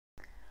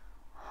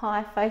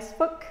Hi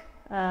Facebook.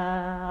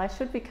 I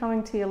should be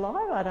coming to you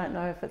live. I don't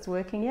know if it's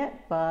working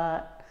yet,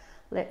 but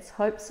let's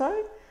hope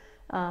so.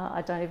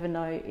 I don't even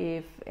know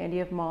if any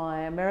of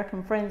my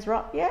American friends are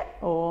up yet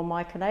or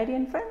my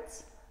Canadian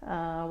friends.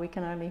 We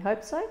can only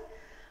hope so.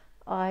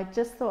 I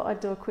just thought I'd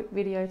do a quick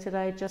video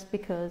today just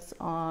because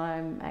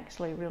I'm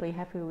actually really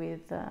happy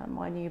with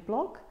my new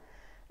blog,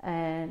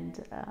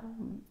 and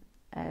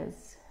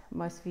as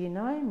most of you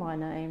know, my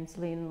name's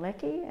Lynn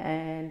Leckie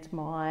and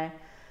my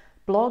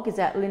blog is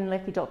at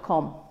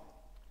lynnleckie.com.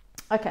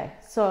 Okay,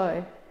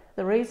 so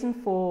the reason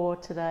for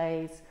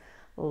today's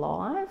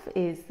live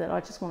is that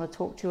I just want to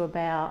talk to you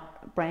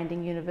about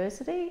Branding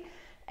University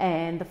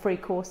and the free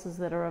courses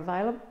that are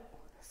available.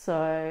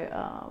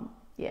 So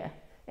yeah,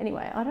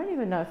 anyway, I don't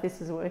even know if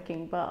this is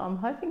working, but I'm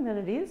hoping that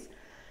it is.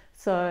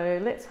 So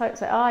let's hope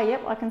so.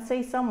 Yep, I can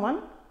see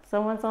someone.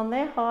 Someone's on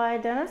there. Hi,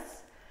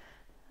 Dennis.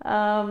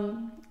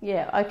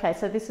 Yeah, okay,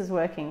 so this is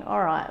working.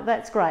 All right,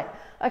 that's great.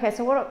 Okay,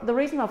 so the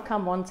reason I've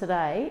come on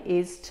today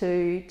is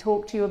to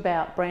talk to you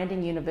about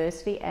Branding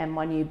University and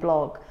my new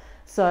blog.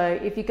 So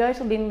if you go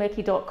to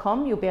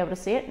lynnleckie.com, you'll be able to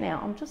see it. Now,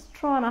 I'm just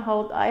trying to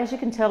hold, as you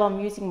can tell, I'm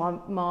using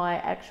my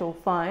actual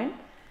phone.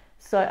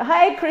 So,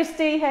 hey,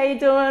 Christy, how you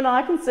doing?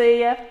 I can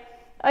see you.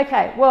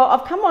 Okay, well,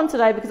 I've come on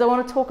today because I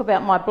want to talk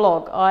about my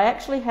blog. I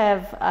actually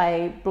have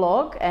a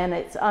blog and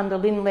it's under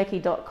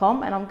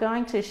lynnleckie.com, and I'm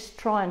going to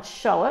try and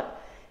show it.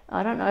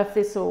 I don't know if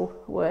this will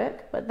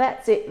work, but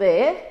that's it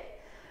there.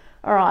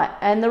 All right,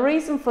 and the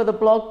reason for the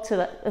blog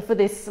for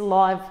this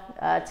live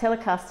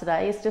telecast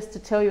today is just to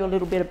tell you a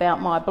little bit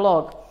about my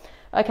blog.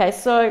 Okay,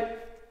 so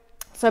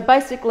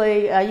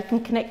basically you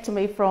can connect to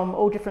me from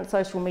all different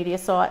social media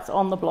sites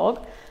on the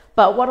blog.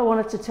 But what I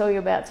wanted to tell you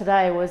about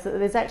today was that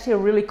there's actually a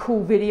really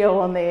cool video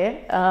on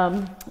there.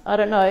 I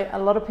don't know, a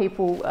lot of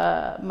people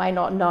may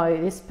not know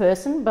this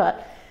person,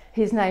 but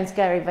his name's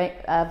Gary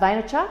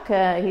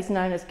Vaynerchuk. He's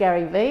known as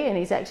Gary V, and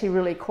he's actually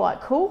really quite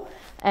cool.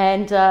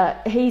 And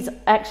he's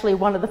actually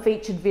one of the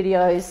featured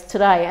videos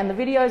today. And the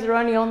videos are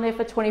only on there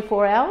for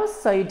 24 hours,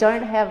 so you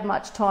don't have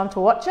much time to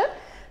watch it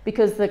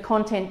because the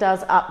content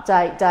does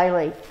update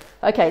daily.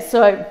 Okay,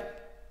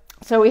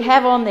 so we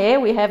have on there,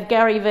 we have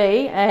Gary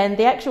V, and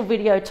the actual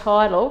video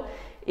title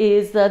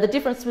is the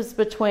differences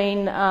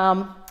between,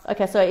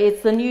 okay, so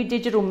it's the new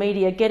digital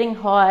media getting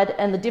hired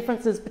and the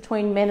differences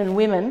between men and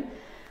women.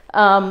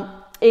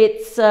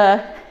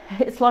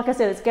 It's like I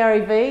said, it's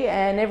Gary V,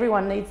 and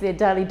everyone needs their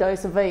daily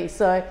dose of V.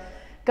 So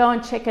go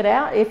and check it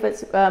out. If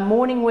it's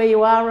morning where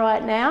you are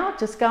right now,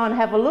 just go and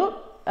have a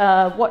look,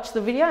 watch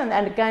the video.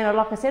 And again,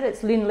 like I said,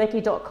 it's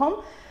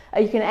lynnleckie.com.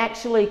 You can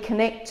actually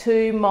connect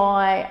to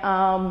my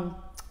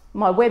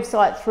my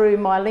website through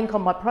my link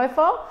on my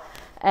profile,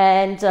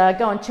 and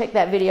go and check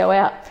that video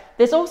out.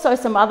 There's also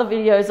some other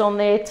videos on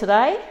there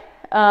today.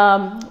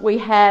 We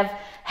have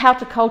How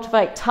to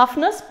Cultivate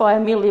Toughness by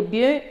Amelia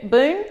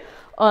Boone,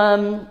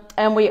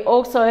 and we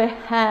also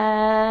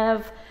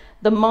have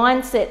The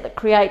Mindset That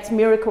Creates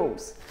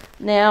Miracles.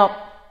 Now,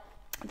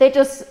 they're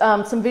just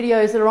some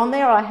videos that are on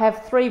there. I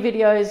have 3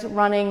 videos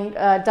running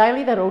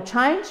daily that will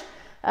change.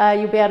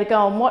 You'll be able to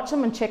go and watch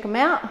them and check them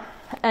out.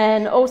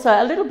 And also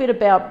a little bit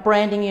about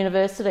Branding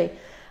University.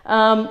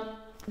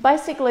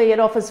 Basically, it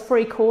offers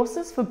free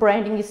courses for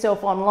branding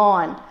yourself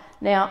online.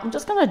 Now, I'm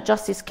just going to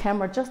adjust this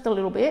camera just a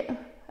little bit.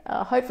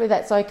 Hopefully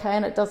that's okay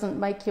and it doesn't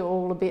make you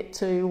all a bit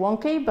too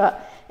wonky.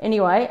 But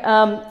anyway,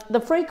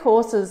 the free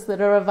courses that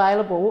are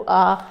available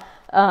are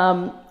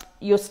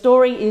Your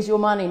Story is Your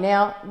Money.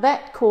 Now,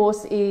 that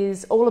course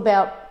is all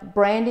about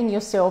branding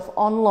yourself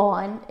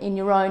online in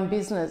your own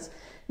business.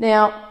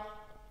 Now,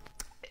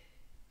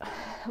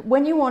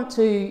 when you want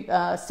to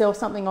sell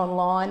something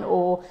online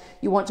or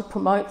you want to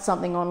promote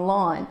something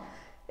online,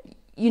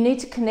 you need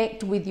to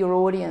connect with your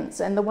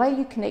audience, and the way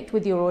you connect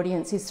with your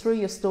audience is through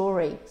your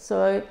story.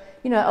 So,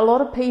 you know, a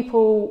lot of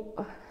people,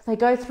 they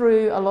go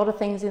through a lot of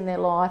things in their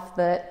life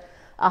that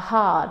are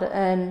hard,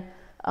 and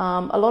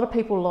a lot of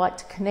people like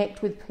to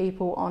connect with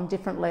people on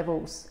different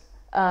levels.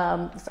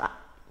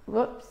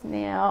 Whoops,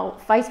 now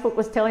Facebook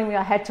was telling me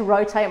I had to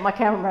rotate my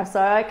camera,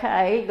 so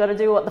okay, got to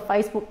do what the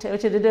Facebook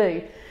tells you to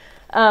do.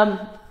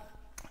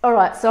 All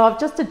right, so I've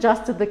just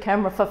adjusted the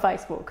camera for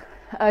Facebook.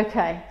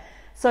 Okay,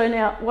 so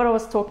now what I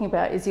was talking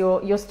about is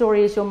your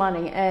story is your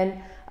money,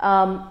 and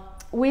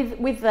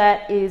with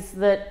that is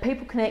that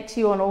people connect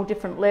to you on all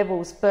different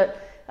levels, but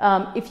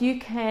if you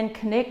can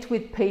connect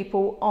with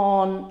people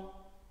on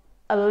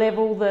a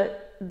level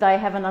that they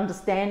have an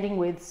understanding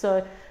with,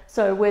 so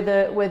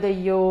whether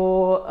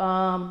you've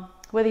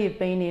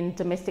been in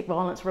domestic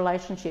violence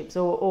relationships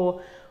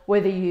or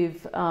whether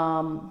you've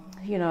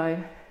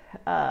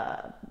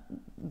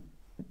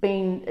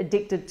been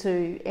addicted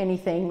to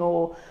anything,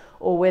 or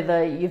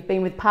whether you've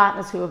been with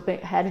partners who have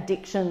had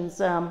addictions,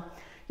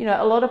 you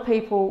know, a lot of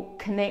people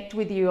connect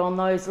with you on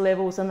those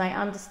levels and they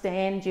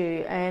understand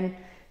you, and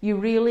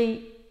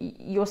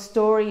your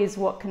story is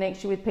what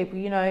connects you with people.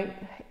 You know,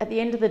 at the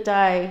end of the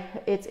day,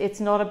 it's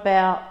not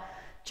about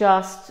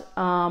just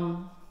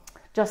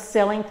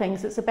selling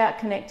things. It's about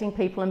connecting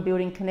people and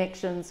building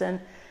connections, and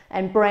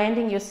and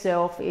branding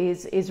yourself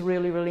is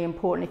really, really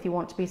important if you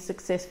want to be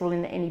successful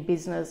in any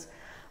business.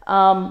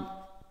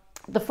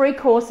 The free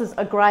courses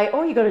are great.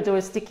 All you got to do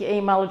is stick your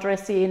email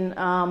address in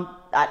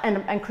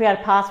and create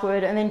a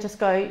password, and then just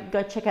go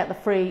check out the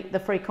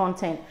free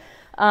content.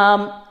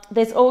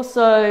 There's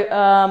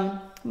also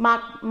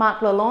Mark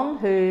Lalonde,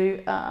 who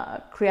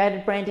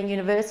created Branding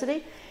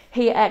University.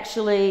 He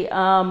actually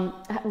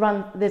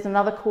there's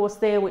another course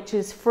there which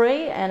is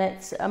free, and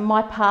it's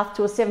My Path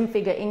to a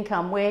 7-Figure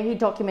Income, where he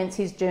documents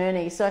his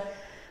journey. So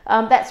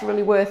that's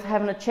really worth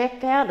having a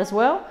check out as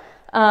well.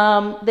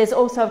 There's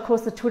also, of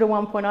course, the Twitter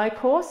 1.0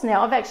 course.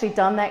 Now, I've actually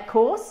done that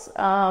course.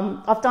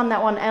 I've done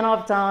that one, and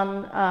I've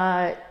done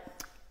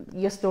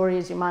Your Story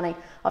is Your Money.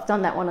 I've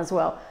done that one as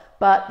well.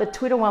 But the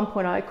Twitter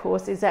 1.0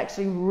 course is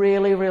actually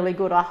really, really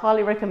good. I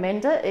highly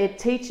recommend it. It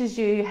teaches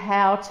you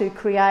how to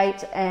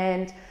create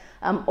and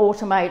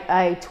automate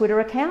a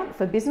Twitter account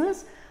for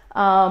business.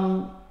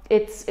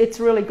 It's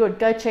really good.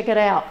 Go check it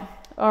out.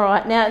 All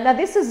right. Now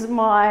this is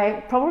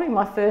probably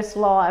my first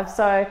live,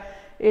 so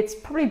it's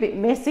probably a bit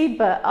messy,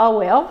 but oh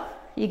well,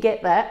 you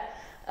get that.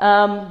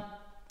 Now,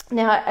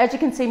 as you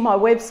can see, my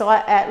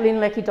website at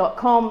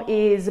lynleckie.com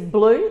is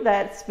blue.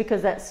 That's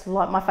because that's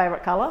like my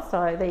favourite colour.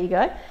 So there you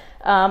go.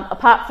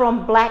 Apart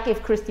from black,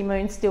 if Christy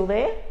Moon's still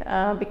there,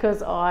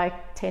 because I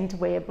tend to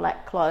wear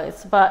black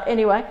clothes. But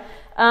anyway,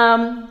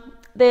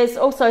 there's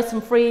also some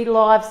free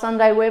live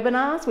Sunday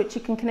webinars which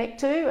you can connect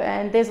to,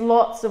 and there's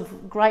lots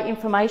of great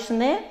information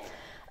there.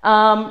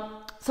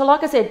 So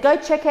like I said, go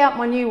check out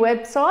my new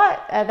website.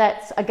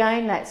 That's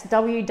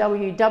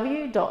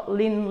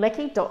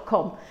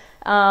www.lynleckie.com.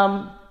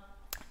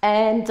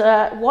 And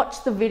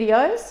watch the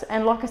videos.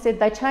 And like I said,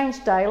 they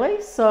change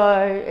daily,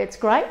 so it's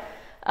great.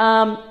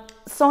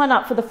 Sign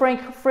up for the free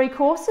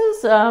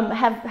courses.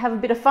 Have a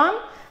bit of fun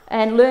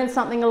and learn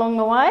something along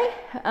the way.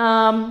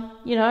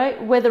 You know,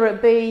 whether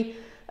it be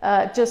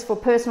just for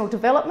personal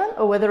development,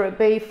 or whether it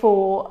be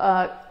for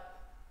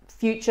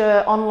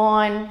future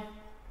online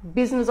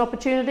business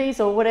opportunities,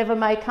 or whatever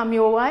may come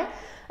your way.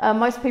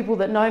 Most people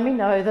that know me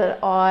know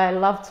that I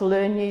love to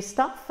learn new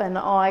stuff, and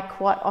I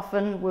quite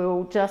often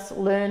will just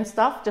learn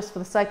stuff just for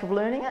the sake of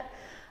learning it.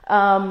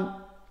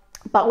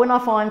 But when I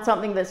find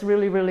something that's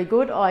really, really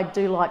good, I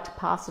do like to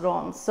pass it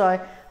on. So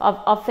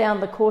I've found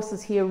the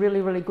courses here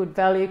really, really good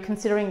value,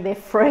 considering they're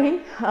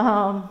free.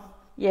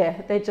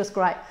 Yeah, they're just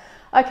great.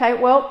 Okay,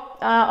 well,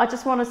 I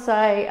just want to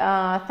say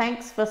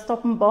thanks for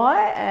stopping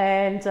by,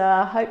 and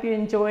hope you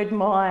enjoyed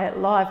my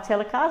live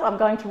telecast. I'm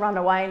going to run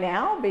away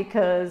now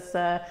because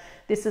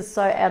this is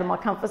so out of my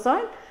comfort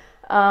zone.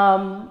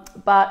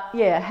 But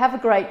yeah, have a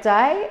great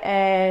day,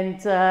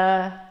 and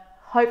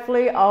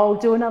hopefully I'll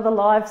do another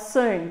live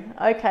soon.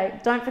 Okay,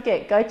 don't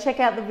forget, go check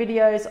out the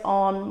videos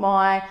on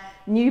my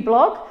new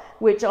blog,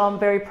 which I'm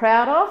very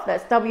proud of.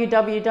 That's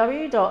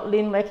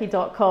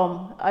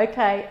www.lynleckie.com.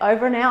 Okay,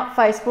 over and out,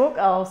 Facebook.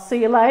 I'll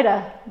see you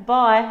later.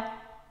 Bye.